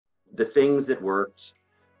the things that worked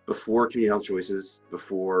before Community Health Choices,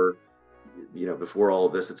 before all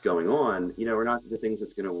of this that's going on, are not the things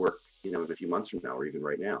that's going to work, in a few months from now or even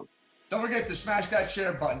right now. Don't forget to smash that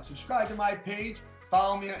share button. Subscribe to my page.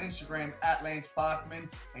 Follow me on Instagram at Lance Bachman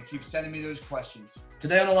and keep sending me those questions.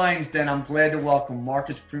 Today on the Lion's Den, I'm glad to welcome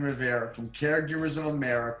Marcus Primavera from CareGivers of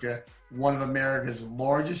America, one of America's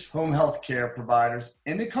largest home health care providers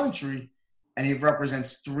in the country, and he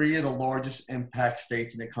represents 3 of the largest impact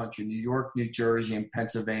states in the country, New York, New Jersey, and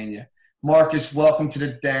Pennsylvania. Marcus, welcome to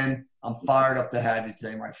the Den. I'm fired up to have you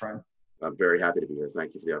today, my friend. I'm very happy to be here.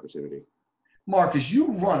 Thank you for the opportunity. Marcus,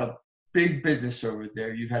 you run a big business over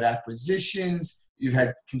there. You've had acquisitions. You've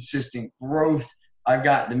had consistent growth. I've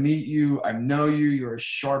gotten to meet you. I know you. You're a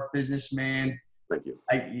sharp businessman. Thank you.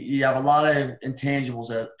 You have a lot of intangibles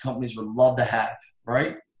that companies would love to have,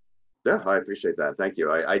 right? Yeah, I appreciate that. Thank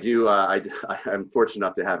you. I'm fortunate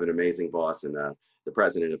enough to have an amazing boss and the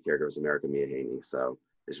president of CareGivers America, Mia Haney. So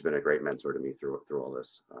she's been a great mentor to me through all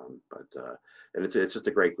this. And it's just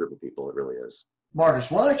a great group of people. It really is.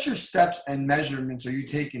 Marcus, what extra steps and measurements are you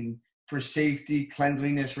taking for safety,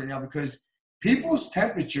 cleanliness right now? Because people's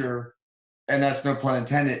temperature, and that's no pun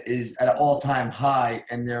intended, is at an all-time high,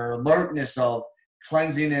 and their alertness of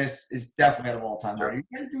cleanliness is definitely at an all-time high. Are you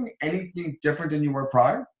guys doing anything different than you were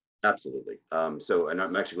prior? Absolutely. And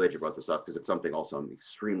I'm actually glad you brought this up because it's something also I'm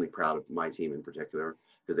extremely proud of my team in particular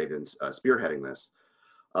because they've been spearheading this.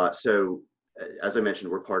 So as I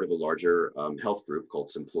mentioned, we're part of a larger health group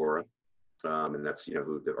called Simplora. And that's,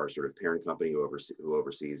 our sort of parent company who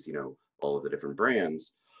oversees, all of the different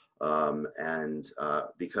brands.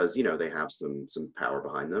 Because, they have some power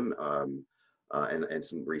behind them and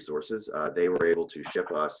some resources, they were able to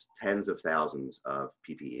ship us tens of thousands of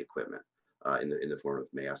PPE equipment in the form of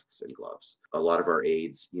masks and gloves. A lot of our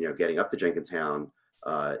aides, getting up to Jenkintown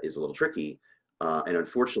is a little tricky. And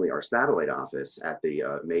unfortunately, our satellite office at the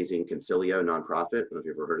amazing Concilio nonprofit, I don't know if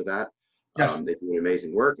you've ever heard of that. Yes. They do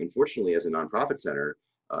amazing work. Unfortunately, as a nonprofit center,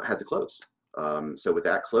 had to close. So with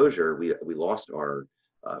that closure, we lost our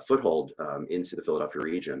foothold into the Philadelphia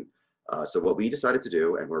region. So what we decided to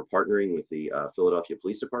do, and we're partnering with the Philadelphia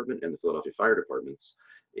Police Department and the Philadelphia Fire Departments,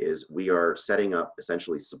 is we are setting up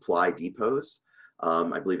essentially supply depots.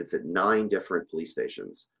 I believe it's at 9 different police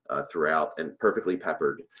stations throughout and perfectly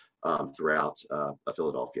peppered throughout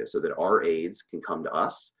Philadelphia so that our aides can come to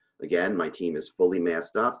us. Again, my team is fully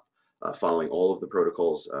masked up, following all of the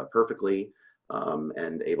protocols perfectly,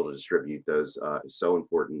 and able to distribute those so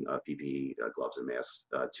important PPE gloves and masks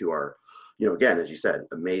to our, again, as you said,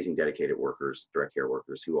 amazing dedicated workers, direct care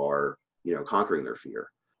workers who are, conquering their fear.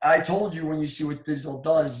 I told you when you see what digital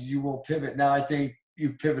does, you will pivot. Now, I think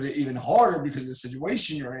you pivoted even harder because of the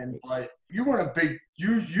situation you're in, but you weren't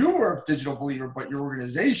you were a digital believer, but your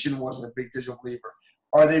organization wasn't a big digital believer.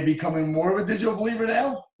 Are they becoming more of a digital believer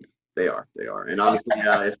now? They are. And honestly,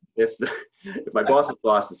 if my boss's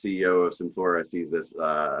boss, the CEO of Simplora, sees this,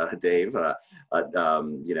 Dave, I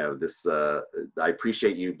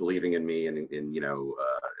appreciate you believing in me and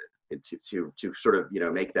to sort of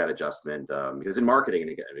make that adjustment because in marketing,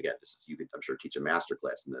 and again, this is, you could, I'm sure, teach a master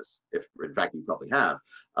class in this. If in fact you probably have,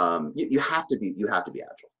 you have to be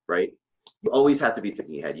agile, right? You always have to be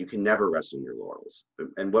thinking ahead. You can never rest on your laurels.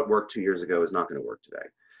 And what worked 2 years ago is not going to work today.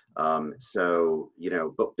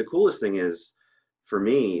 But the coolest thing is, for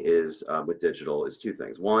me, is with digital is 2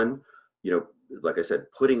 things. One, like I said,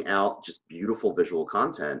 putting out just beautiful visual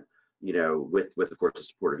content, with of course the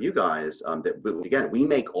support of you guys. Again, we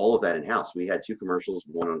make all of that in house. We had 2 commercials,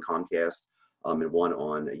 one on Comcast and one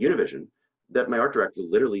on Univision, that my art director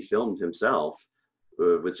literally filmed himself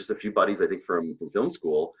with just a few buddies, I think, from film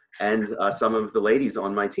school, and some of the ladies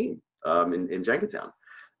on my team in Jenkintown.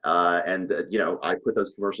 I put those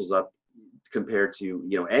commercials up compared to,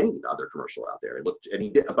 any other commercial out there. It looked, and he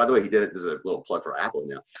did, by the way, he did it, this is a little plug for Apple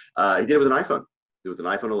now. He did it with an iPhone. It was an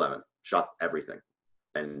iPhone 11, shot everything.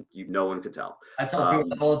 And no one could tell. I tell people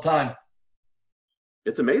that all the time.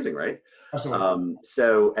 It's amazing, right? Absolutely.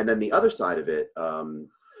 And then the other side of it,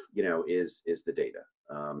 is the data.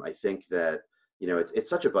 I think that, it's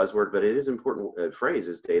such a buzzword, but it is important. Phrase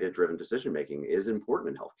is data-driven decision-making is important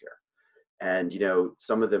in healthcare. And,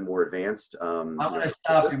 some of the more advanced. I'm going to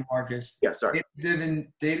stop you, Marcus. Yeah, sorry.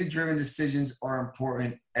 Data-driven decisions are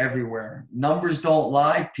important everywhere. Numbers don't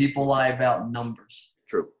lie. People lie about numbers.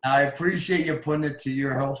 True. I appreciate you putting it to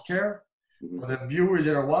your healthcare. Mm-hmm. But the viewers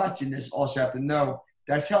that are watching this also have to know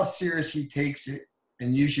that's how serious he takes it.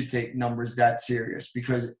 And you should take numbers that serious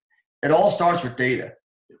because it all starts with data.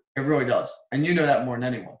 It really does. And you know that more than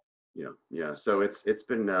anyone. Yeah. So it's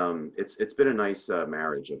been a nice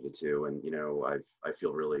marriage of the two, and I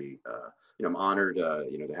feel really I'm honored,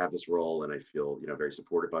 to have this role, and I feel, very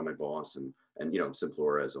supported by my boss and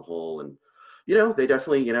Simplora as a whole. And, they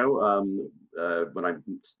definitely, when I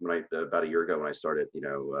about a year ago when I started,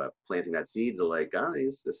 planting that seed, they're like,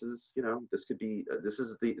 guys, this is, this could be, this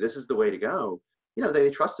is the way to go. They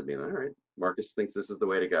trusted me. All right, Marcus thinks this is the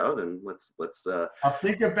way to go. Then let's. I'll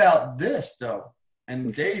think about this though.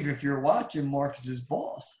 And Dave, if you're watching, Marcus's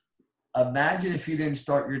boss, imagine if you didn't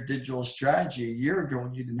start your digital strategy a year ago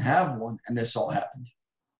and you didn't have one, and this all happened.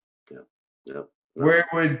 Yeah. Yeah.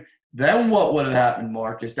 What would have happened,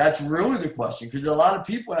 Marcus? That's really the question, because a lot of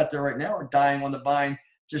people out there right now are dying on the vine,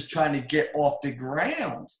 just trying to get off the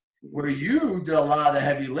ground. Where you did a lot of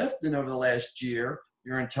heavy lifting over the last year,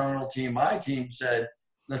 your internal team, my team said,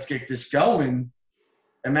 let's get this going.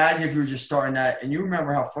 Imagine if you were just starting that, and you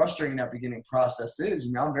remember how frustrating that beginning process is. I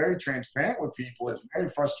mean, I'm very transparent with people. It's very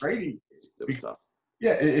frustrating. It was tough.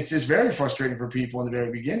 Yeah, it's just very frustrating for people in the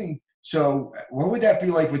very beginning. So what would that be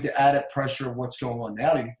like with the added pressure of what's going on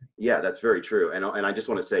now, do you think? Yeah, that's very true. And I just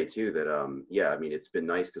want to say too that, I mean, it's been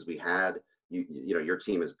nice because we had, your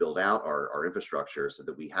team has built out our infrastructure so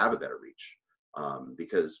that we have a better reach.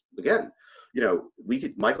 Because again,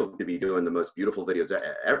 Michael could be doing the most beautiful videos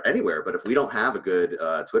anywhere, but if we don't have a good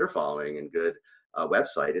Twitter following and good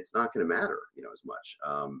website, it's not going to matter, as much.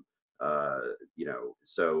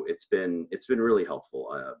 So it's been really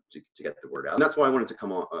helpful to get the word out. And that's why I wanted to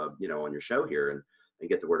come on, on your show here and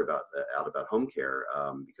get the word out about home care,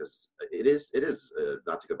 because it is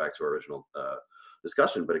not to go back to our original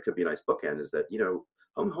discussion, but it could be a nice bookend, is that,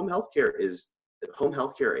 home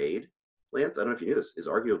healthcare aid, Lance, I don't know if you knew this, is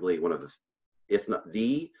arguably one of the, if not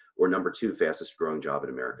the, or number 2 fastest growing job in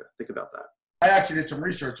America. Think about that. I actually did some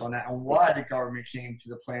research on that, on why the government came to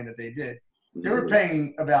the plan that they did. They were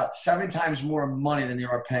paying about 7 times more money than they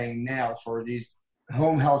are paying now for these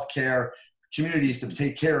home health care communities to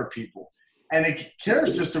take care of people. And the care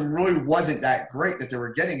system really wasn't that great that they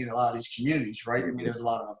were getting in a lot of these communities, right? I mean, there was a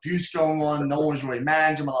lot of abuse going on. No one was really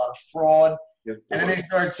managing, a lot of fraud. And then they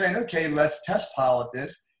started saying, okay, let's test pilot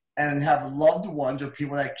this and have loved ones or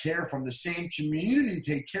people that care from the same community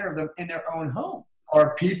take care of them in their own home.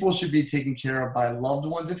 Our people should be taken care of by loved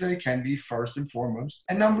ones if they can be, first and foremost.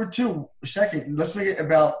 And number 2, second, let's make it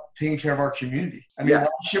about taking care of our community. I mean, I'll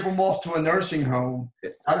ship them off to a nursing home.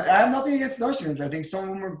 I have nothing against nursing homes. I think some of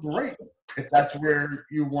them are great if that's where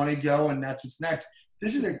you want to go and that's what's next.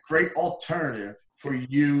 This is a great alternative for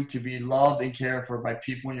you to be loved and cared for by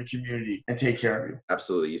people in your community and take care of you.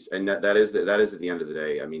 Absolutely. And that is at the end of the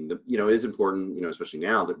day. I mean, it is important, especially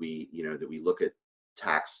now that we look at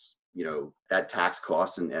tax, at tax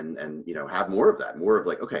costs and have more of that, more of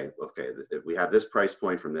like, okay, if we have this price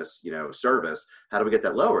point from this, service, how do we get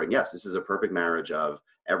that lower? And yes, this is a perfect marriage of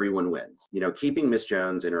everyone wins. Keeping Miss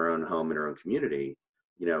Jones in her own home, in her own community,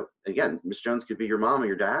 again, Miss Jones could be your mom or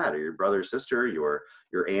your dad or your brother or sister, your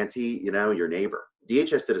auntie, your neighbor.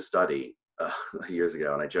 DHS did a study years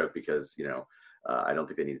ago, and I joke because, I don't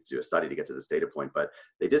think they needed to do a study to get to this data point, but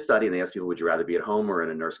they did study and they asked people, would you rather be at home or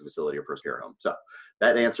in a nursing facility or post-care home? So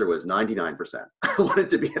that answer was 99% wanted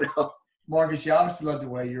to be at home. Marcus, you obviously love the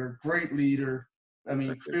way you're a great leader. I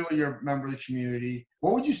mean, clearly you're a member of the community.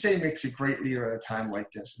 What would you say makes a great leader at a time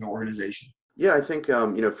like this in an organization? Yeah, I think,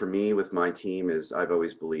 for me with my team is I've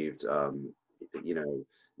always believed,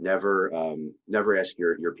 never ask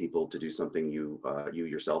your people to do something you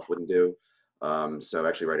yourself wouldn't do. So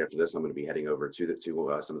actually right after this, I'm going to be heading over to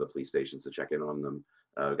some of the police stations to check in on them.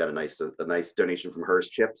 Got a nice donation from Hers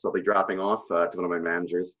Chips I'll be dropping off to one of my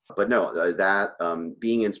managers. But no,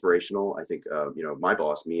 being inspirational, I think, my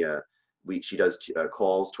boss, Mia, she does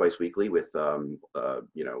calls twice weekly with,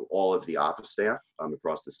 all of the office staff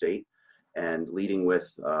across the state, and leading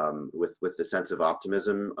with the sense of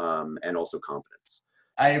optimism and also confidence.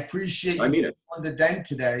 I appreciate you on the den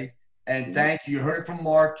today, and thank you. You heard it from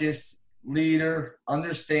Marcus. Leader,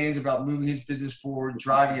 understands about moving his business forward,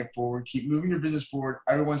 driving it forward, keep moving your business forward.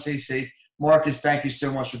 Everyone stay safe. Marcus, thank you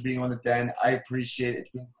so much for being on the den. I appreciate it. It's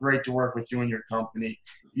been great to work with you and your company.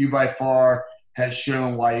 You by far has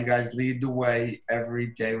shown why you guys lead the way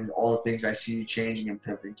every day with all the things I see you changing and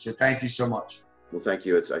pivoting. So thank you so much. Well, thank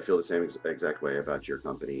you. I feel the same exact way about your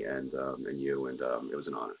company and you, and it was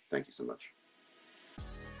an honor. Thank you so much.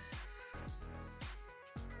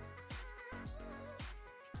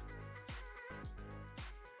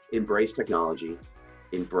 Embrace technology,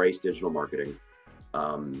 embrace digital marketing,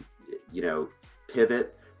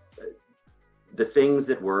 pivot. The things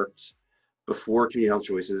that worked before Community Health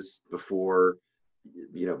Choices, before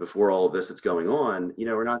all of this that's going on,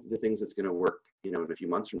 are not the things that's going to work, in a few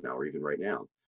months from now or even right now.